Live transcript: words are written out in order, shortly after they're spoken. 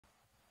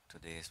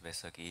Today is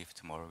Wesak Eve,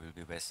 tomorrow will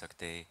be Wesak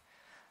Day.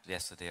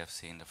 Yesterday I've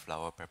seen the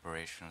flower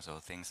preparation, so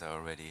things are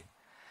already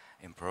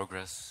in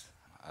progress.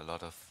 A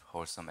lot of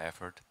wholesome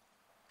effort.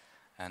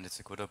 And it's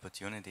a good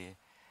opportunity.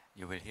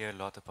 You will hear a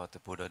lot about the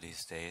Buddha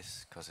these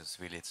days, because it's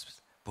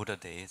Buddha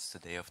Day, it's the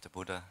day of the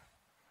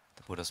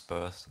Buddha's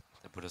birth,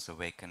 the Buddha's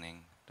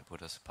awakening, the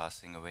Buddha's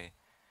passing away.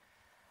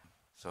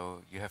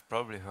 So you have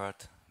probably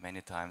heard many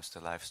times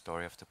the life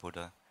story of the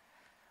Buddha.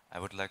 I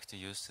would like to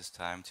use this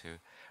time to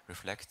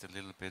reflect a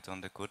little bit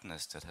on the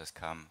goodness that has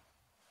come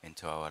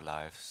into our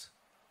lives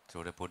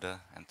through the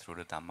Buddha and through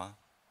the Dhamma,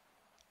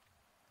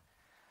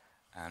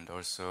 and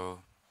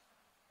also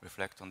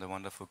reflect on the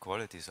wonderful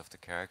qualities of the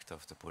character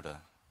of the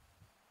Buddha.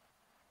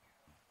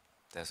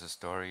 There's a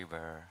story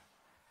where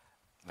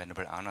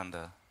Venerable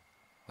Ananda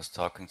was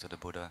talking to the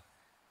Buddha,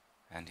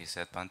 and he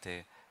said,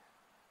 Bhante,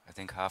 I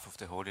think half of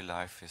the holy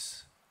life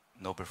is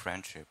noble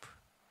friendship,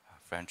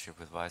 friendship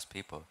with wise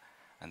people.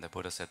 And the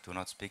Buddha said, do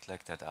not speak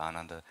like that,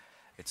 Ananda.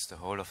 It's the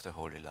whole of the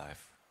holy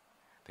life.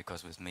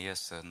 Because with me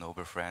as a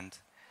noble friend,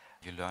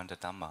 you learn the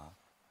Dhamma.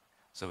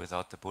 So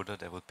without the Buddha,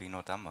 there would be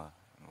no Dhamma.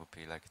 It would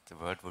be like the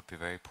world would be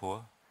very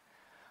poor.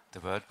 The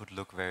world would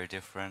look very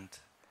different.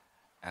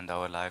 And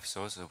our lives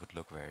also would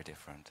look very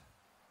different.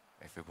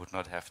 If we would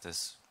not have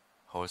this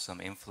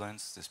wholesome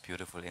influence, this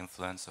beautiful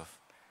influence of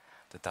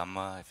the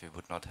Dhamma, if we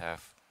would not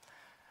have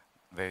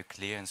very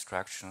clear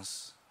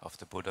instructions of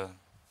the Buddha,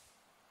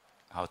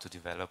 how to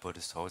develop what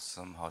is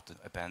wholesome, how to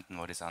abandon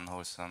what is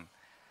unwholesome,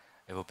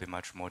 it will be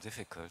much more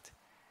difficult.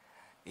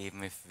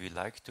 Even if we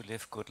like to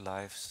live good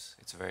lives,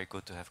 it's very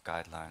good to have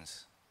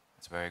guidelines.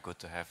 It's very good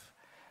to have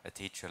a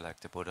teacher like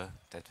the Buddha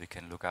that we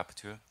can look up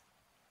to.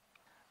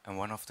 And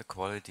one of the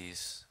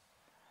qualities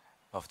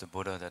of the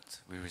Buddha that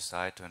we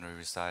recite when we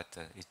recite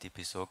the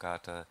Itipiso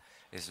Gata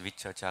is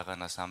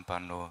Vichacharana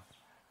Sampanno.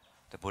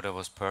 The Buddha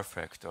was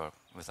perfect, or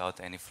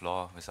without any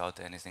flaw, without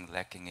anything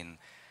lacking in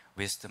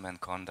wisdom and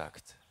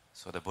conduct.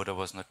 So the Buddha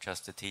was not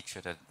just a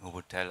teacher who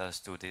would tell us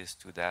do this,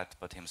 do that,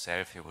 but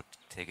himself he would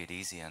take it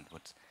easy and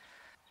would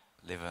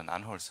live an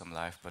unwholesome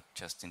life, but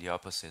just in the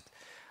opposite.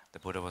 The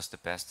Buddha was the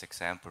best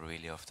example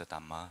really of the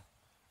Dhamma.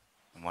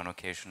 On one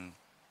occasion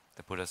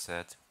the Buddha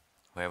said,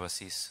 whoever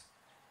sees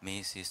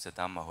me sees the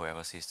Dhamma,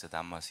 whoever sees the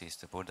Dhamma sees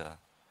the Buddha.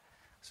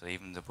 So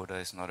even the Buddha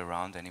is not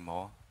around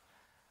anymore.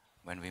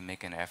 When we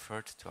make an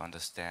effort to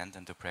understand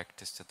and to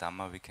practice the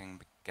Dhamma, we can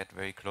get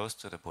very close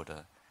to the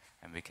Buddha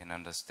and we can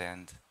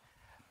understand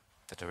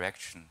the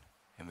direction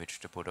in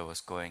which the Buddha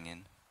was going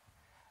in.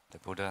 The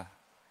Buddha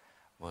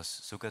was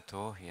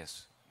Sugato, he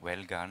has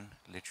well gone,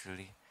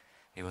 literally.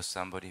 He was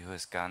somebody who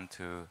has gone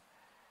to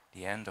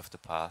the end of the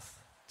path,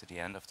 to the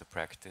end of the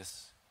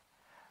practice.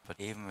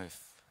 But even if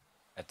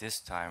at this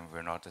time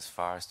we're not as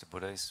far as the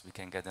Buddha is, we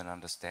can get an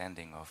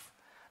understanding of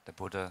the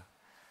Buddha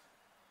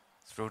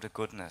through the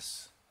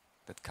goodness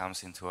that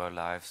comes into our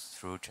lives,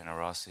 through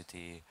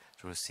generosity,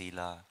 through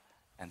sila,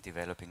 and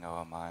developing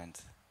our mind.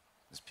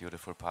 This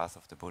beautiful path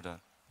of the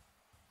Buddha.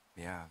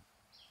 Yeah.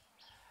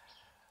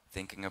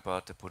 Thinking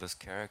about the Buddha's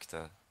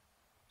character,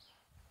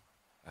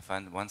 I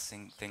find one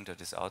thing that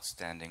is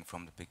outstanding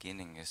from the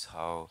beginning is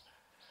how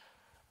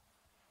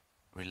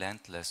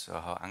relentless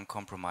or how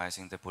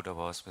uncompromising the Buddha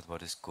was with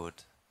what is good.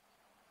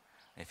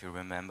 If you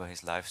remember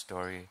his life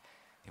story,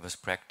 he was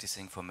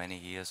practicing for many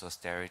years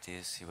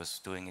austerities. He was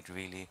doing it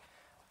really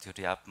to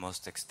the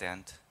utmost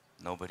extent.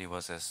 Nobody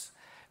was as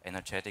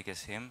energetic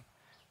as him.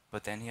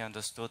 But then he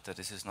understood that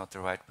this is not the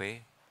right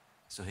way,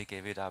 so he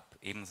gave it up.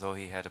 Even though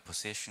he had a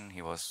position,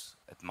 he was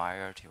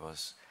admired, he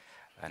was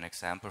an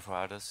example for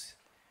others.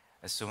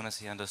 As soon as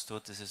he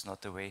understood this is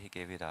not the way, he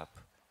gave it up.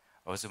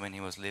 Also when he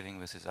was living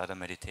with his other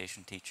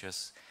meditation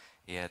teachers,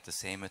 he had the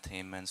same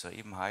attainments or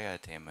even higher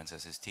attainments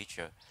as his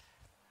teacher.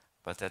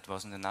 But that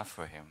wasn't enough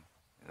for him,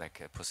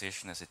 like a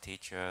position as a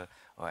teacher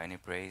or any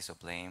praise or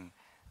blame.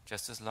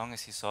 Just as long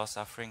as he saw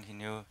suffering, he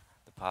knew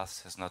the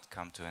path has not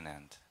come to an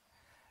end.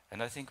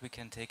 And I think we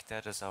can take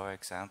that as our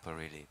example,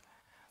 really.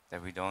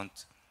 That we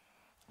don't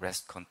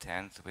rest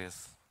content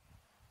with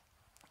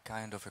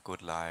kind of a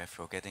good life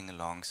or getting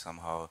along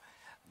somehow,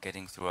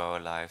 getting through our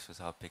lives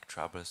without big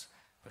troubles,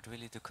 but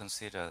really to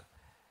consider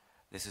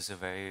this is a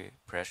very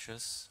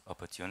precious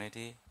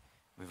opportunity.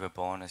 We were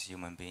born as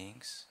human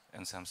beings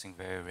and something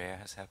very rare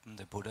has happened.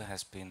 The Buddha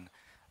has been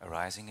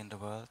arising in the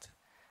world.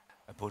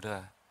 A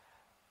Buddha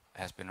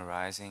has been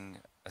arising,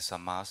 a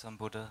Sammasam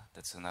Buddha,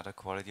 that's another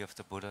quality of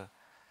the Buddha.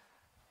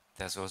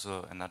 There's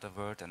also another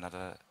word,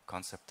 another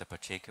concept, the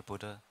Pacceka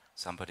Buddha,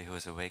 somebody who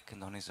is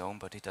awakened on his own,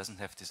 but he doesn't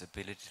have this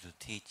ability to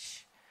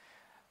teach.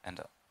 And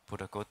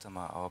Buddha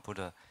Gautama, our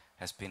Buddha,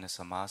 has been a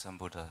Sammasam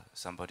Buddha,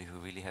 somebody who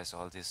really has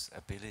all this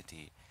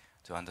ability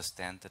to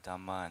understand the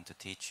Dhamma and to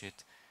teach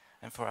it.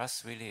 And for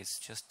us, really, it's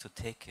just to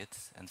take it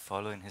and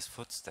follow in his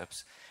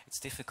footsteps. It's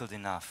difficult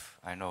enough,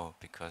 I know,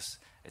 because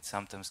it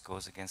sometimes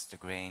goes against the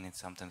grain, it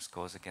sometimes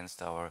goes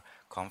against our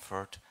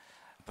comfort,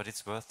 but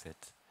it's worth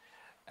it.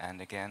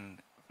 And again,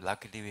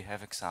 luckily we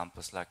have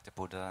examples like the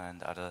Buddha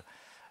and other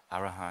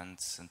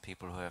arahants and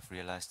people who have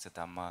realized the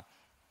Dhamma.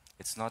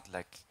 It's not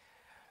like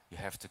you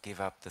have to give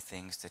up the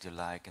things that you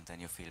like and then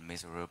you feel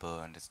miserable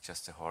and it's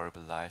just a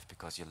horrible life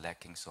because you're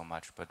lacking so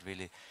much. But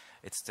really,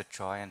 it's the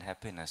joy and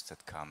happiness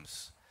that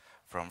comes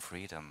from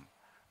freedom,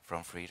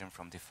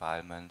 from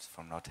defilement,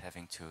 from not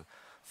having to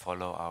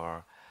follow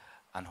our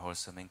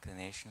unwholesome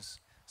inclinations.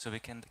 So we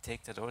can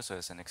take that also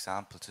as an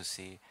example to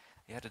see,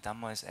 yeah, the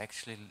Dhamma is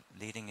actually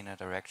leading in a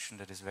direction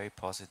that is very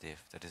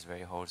positive, that is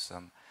very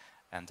wholesome,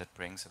 and that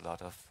brings a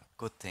lot of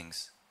good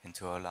things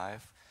into our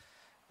life,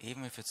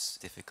 even if it's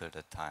difficult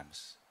at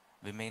times.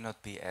 We may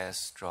not be as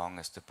strong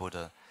as the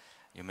Buddha.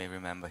 You may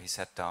remember he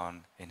sat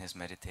down in his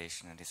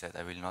meditation and he said,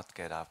 I will not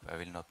get up, I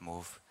will not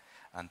move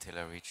until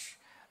I reach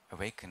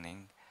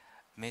awakening.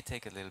 It may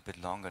take a little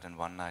bit longer than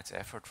one night's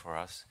effort for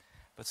us,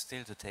 but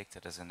still to take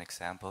that as an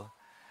example,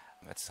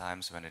 at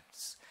times when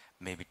it's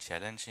maybe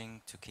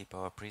challenging to keep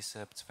our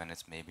precepts, when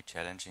it's maybe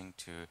challenging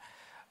to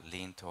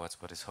lean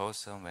towards what is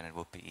wholesome, when it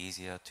would be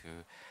easier to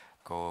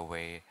go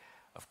away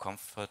of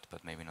comfort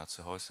but maybe not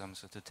so wholesome.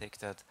 So to take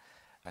that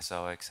as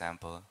our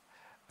example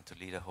and to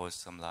lead a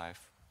wholesome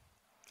life,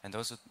 and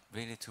also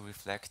really to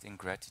reflect in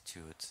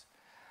gratitude.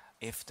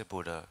 If the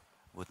Buddha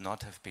would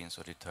not have been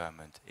so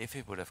determined, if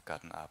he would have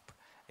gotten up,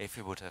 if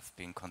he would have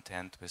been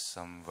content with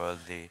some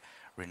worldly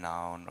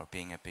renown or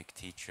being a big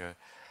teacher,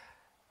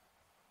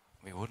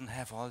 we wouldn't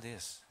have all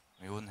this.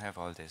 We wouldn't have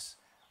all this.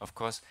 Of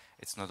course,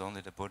 it's not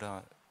only the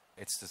Buddha,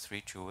 it's the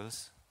three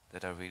jewels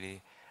that are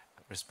really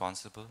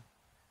responsible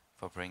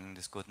for bringing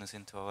this goodness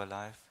into our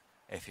life.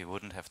 If he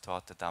wouldn't have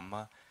taught the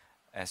Dhamma,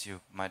 as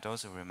you might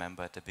also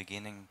remember at the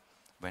beginning,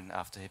 when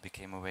after he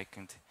became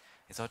awakened,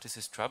 he thought this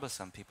is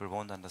troublesome, people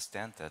won't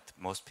understand that.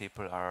 Most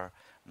people are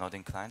not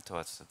inclined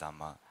towards the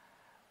Dhamma.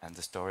 And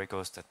the story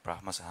goes that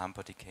Brahma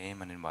Sahampati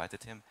came and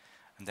invited him,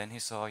 and then he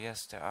saw,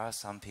 yes, there are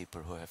some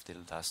people who have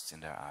little dusts in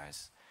their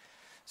eyes.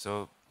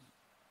 So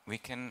we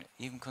can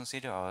even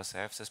consider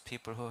ourselves as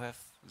people who have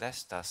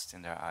less dust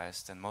in their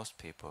eyes than most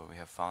people. We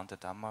have found the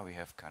Dhamma, we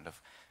have kind of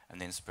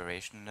an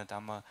inspiration in the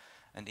Dhamma,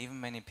 and even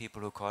many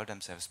people who call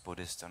themselves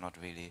Buddhists are not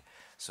really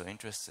so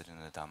interested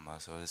in the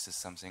Dhamma. So this is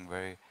something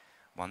very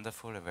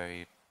wonderful, a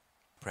very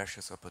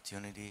precious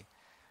opportunity.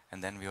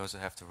 And then we also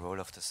have the role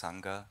of the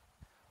Sangha,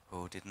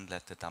 who didn't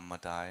let the Dhamma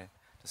die.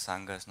 The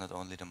Sangha is not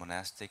only the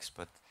monastics,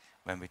 but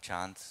when we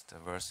chant the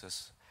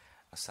verses,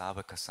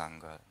 Savaka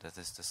Sangha, that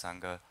is the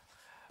Sangha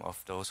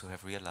of those who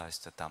have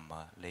realized the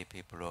Dhamma, lay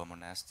people or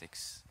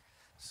monastics.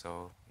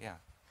 So yeah,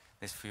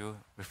 these few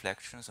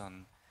reflections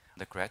on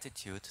the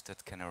gratitude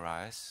that can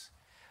arise.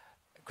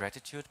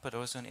 Gratitude, but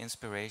also an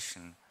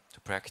inspiration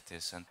to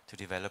practice and to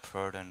develop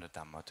further in the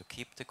Dhamma, to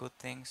keep the good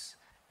things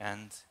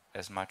and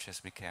as much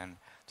as we can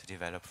to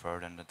develop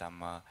further in the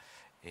Dhamma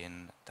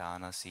in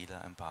Dana,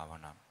 Sila and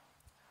Bhavana.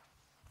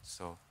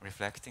 So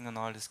reflecting on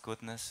all this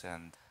goodness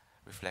and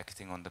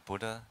reflecting on the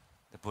Buddha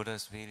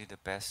is really the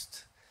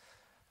best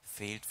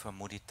field for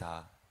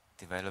mudita,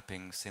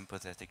 developing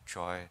sympathetic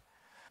joy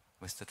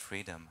with that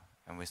freedom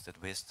and with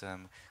that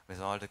wisdom,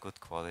 with all the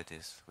good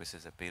qualities, with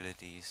his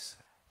abilities.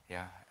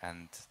 Yeah,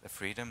 and the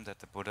freedom that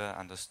the Buddha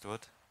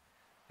understood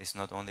is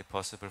not only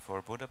possible for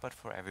a Buddha, but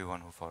for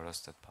everyone who follows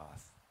that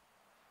path.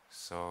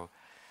 So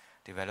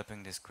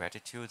developing this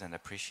gratitude and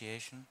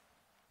appreciation,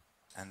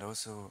 and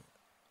also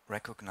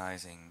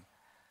recognizing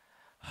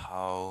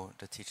how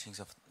the teachings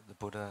of the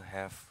Buddha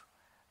have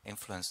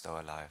influenced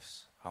our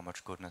lives, how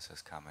much goodness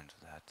has come into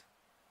that.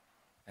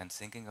 And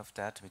thinking of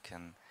that, we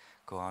can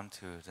go on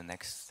to the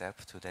next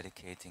step, to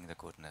dedicating the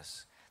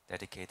goodness,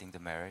 dedicating the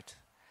merit,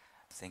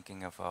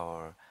 thinking of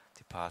our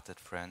departed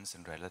friends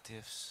and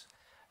relatives,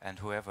 and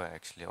whoever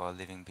actually, all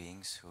living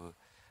beings who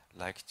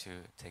like to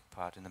take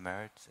part in the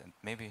merit. And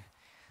maybe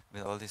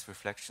with all these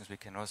reflections we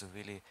can also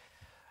really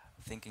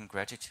think in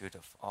gratitude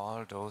of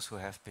all those who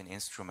have been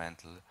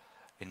instrumental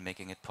in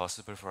making it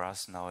possible for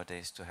us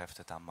nowadays to have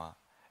the Dhamma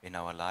in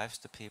our lives,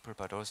 the people,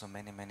 but also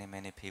many, many,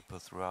 many people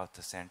throughout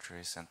the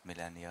centuries and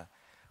millennia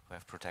who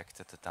have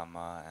protected the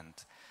Dhamma and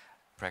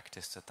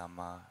practiced the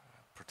Dhamma,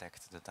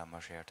 protected the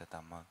Dhamma, shared the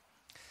Dhamma.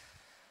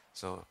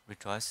 So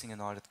rejoicing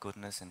in all that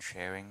goodness and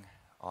sharing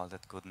all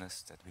that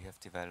goodness that we have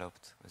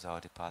developed with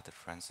our departed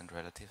friends and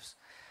relatives.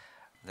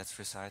 Let's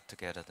recite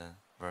together the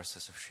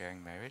verses of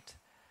sharing merit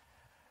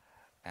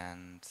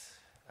and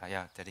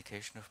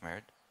dedication of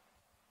merit.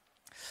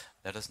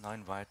 Let us now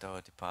invite our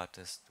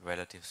departed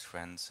relatives,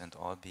 friends and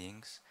all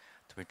beings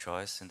to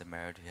rejoice in the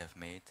merit we have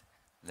made.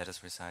 Let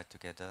us recite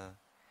together.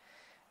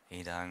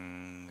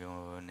 Idang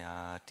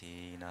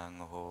nyati nang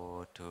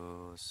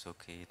hotu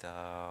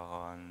sukhita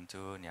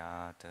hontu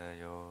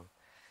nyatayo.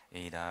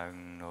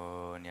 Idang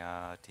no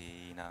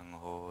nyati nang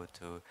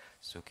hotu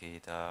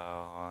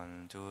sukhita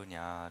hontu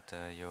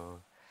nyatayo.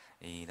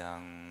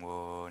 Idang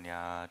wo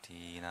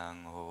nyati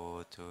nang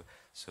hotu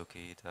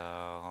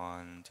sukhita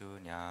hontu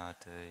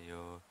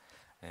nyatayo.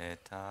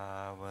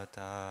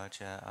 Etavata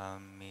cha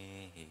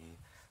ammihi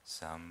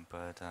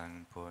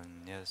sampadang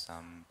punya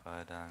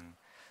sampadang.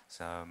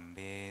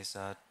 Sabbe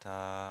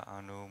satta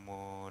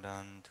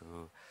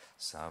anumodantu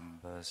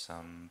sabba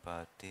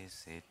sampatti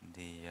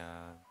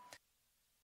siddhya.